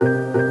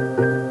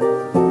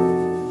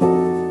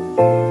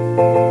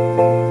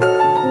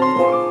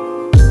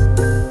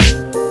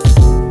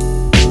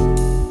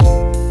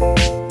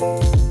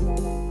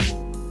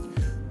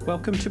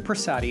to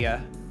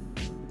Prasadia.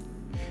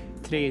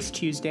 Today is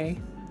Tuesday,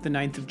 the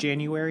 9th of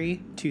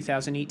January,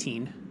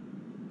 2018.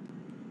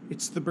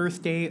 It's the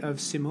birthday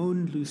of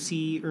Simone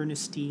Lucie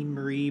Ernestine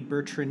Marie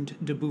Bertrand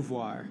de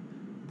Beauvoir,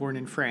 born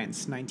in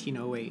France,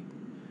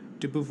 1908.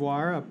 De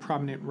Beauvoir, a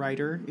prominent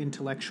writer,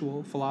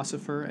 intellectual,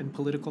 philosopher, and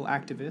political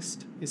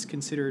activist, is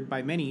considered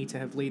by many to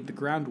have laid the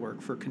groundwork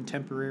for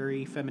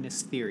contemporary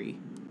feminist theory.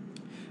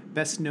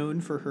 Best known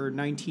for her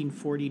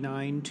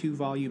 1949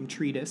 two-volume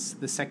treatise,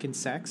 The Second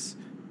Sex,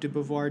 de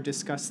Beauvoir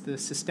discussed the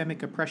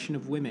systemic oppression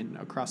of women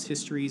across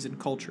histories and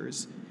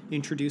cultures,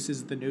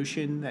 introduces the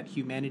notion that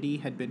humanity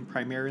had been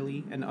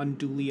primarily and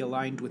unduly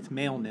aligned with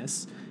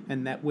maleness,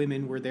 and that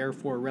women were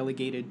therefore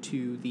relegated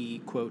to the,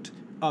 quote,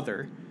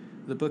 other.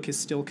 The book is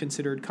still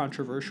considered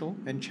controversial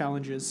and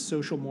challenges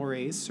social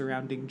mores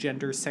surrounding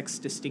gender-sex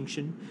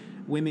distinction,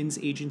 women's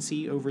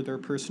agency over their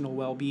personal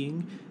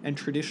well-being, and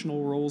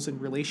traditional roles and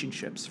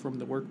relationships from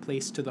the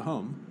workplace to the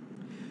home.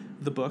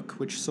 The book,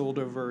 which sold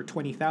over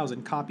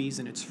 20,000 copies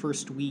in its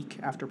first week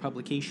after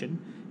publication,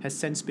 has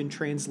since been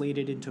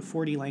translated into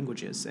 40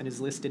 languages and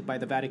is listed by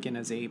the Vatican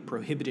as a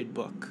prohibited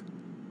book.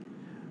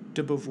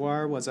 De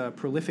Beauvoir was a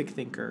prolific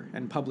thinker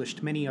and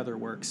published many other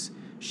works.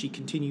 She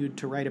continued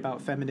to write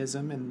about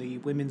feminism and the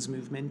women's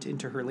movement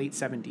into her late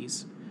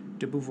 70s.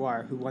 De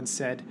Beauvoir, who once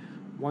said,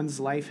 "One's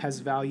life has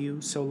value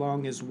so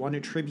long as one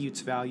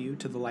attributes value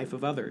to the life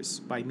of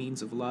others by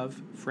means of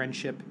love,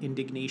 friendship,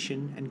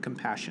 indignation, and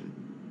compassion."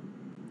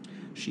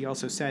 She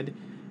also said,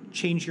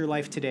 "Change your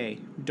life today.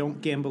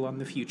 Don't gamble on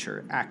the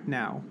future. Act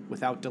now,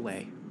 without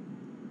delay."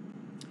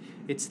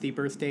 It's the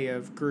birthday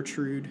of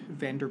Gertrude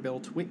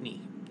Vanderbilt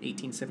Whitney,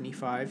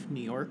 1875,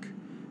 New York,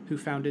 who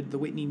founded the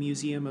Whitney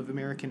Museum of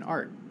American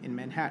Art in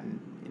Manhattan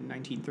in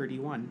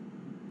 1931.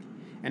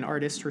 An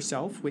artist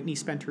herself, Whitney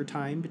spent her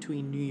time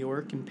between New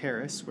York and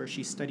Paris, where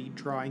she studied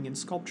drawing and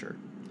sculpture.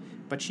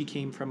 But she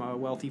came from a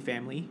wealthy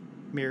family,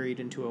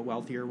 married into a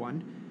wealthier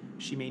one.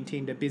 She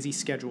maintained a busy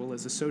schedule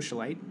as a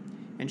socialite,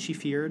 and she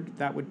feared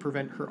that would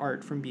prevent her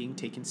art from being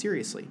taken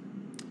seriously.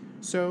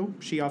 So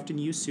she often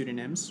used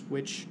pseudonyms,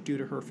 which, due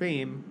to her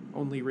fame,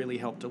 only really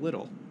helped a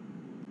little.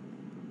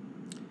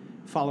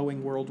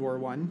 Following World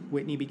War I,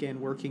 Whitney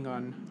began working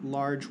on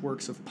large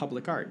works of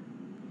public art.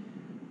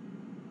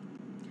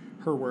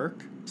 Her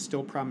work,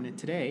 still prominent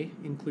today,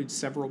 includes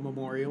several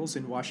memorials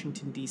in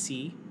Washington,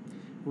 D.C.,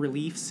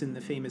 reliefs in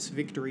the famous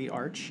Victory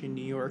Arch in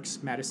New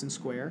York's Madison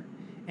Square,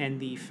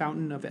 and the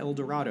Fountain of El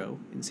Dorado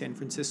in San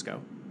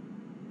Francisco.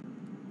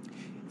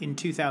 In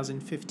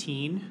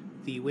 2015,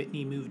 the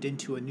Whitney moved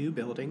into a new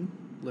building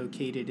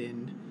located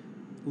in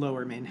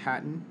Lower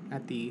Manhattan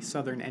at the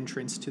southern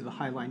entrance to the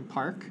Highline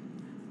Park.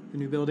 The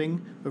new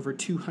building, over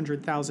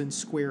 200,000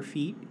 square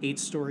feet, 8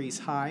 stories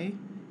high,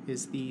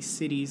 is the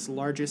city's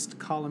largest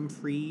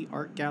column-free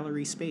art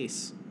gallery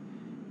space.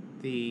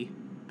 The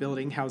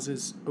building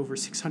houses over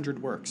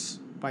 600 works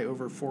by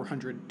over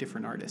 400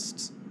 different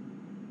artists.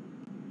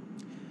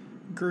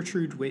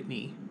 Gertrude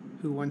Whitney,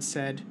 who once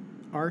said,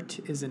 "Art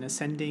is an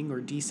ascending or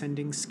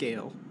descending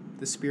scale.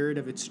 The spirit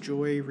of its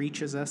joy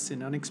reaches us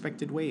in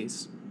unexpected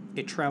ways.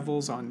 It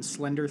travels on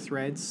slender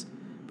threads,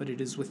 but it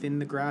is within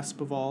the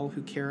grasp of all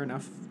who care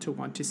enough to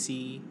want to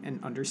see and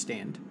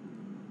understand."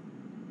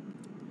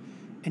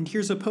 And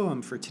here's a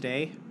poem for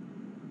today,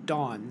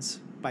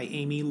 Dawns by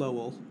Amy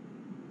Lowell.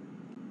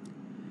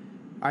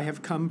 I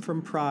have come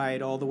from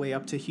pride all the way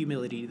up to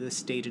humility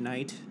this day to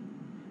night.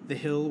 The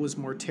hill was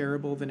more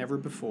terrible than ever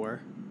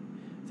before.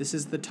 This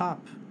is the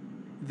top.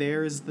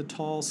 There is the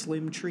tall,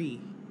 slim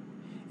tree.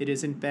 It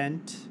isn't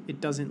bent, it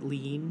doesn't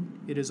lean,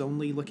 it is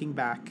only looking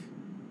back.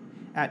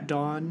 At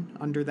dawn,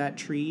 under that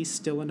tree,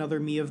 still another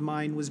me of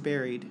mine was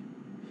buried,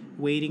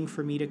 waiting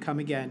for me to come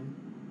again.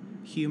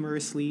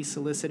 Humorously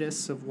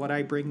solicitous of what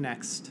I bring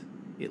next,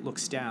 it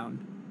looks down.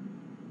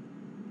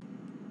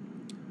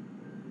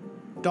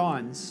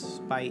 Dawns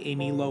by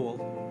Amy Lowell.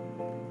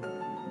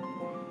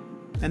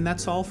 And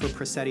that's all for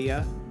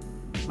Prasadia.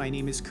 My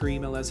name is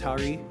Kareem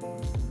El-Azhari,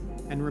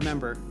 and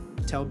remember,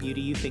 tell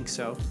beauty you think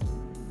so.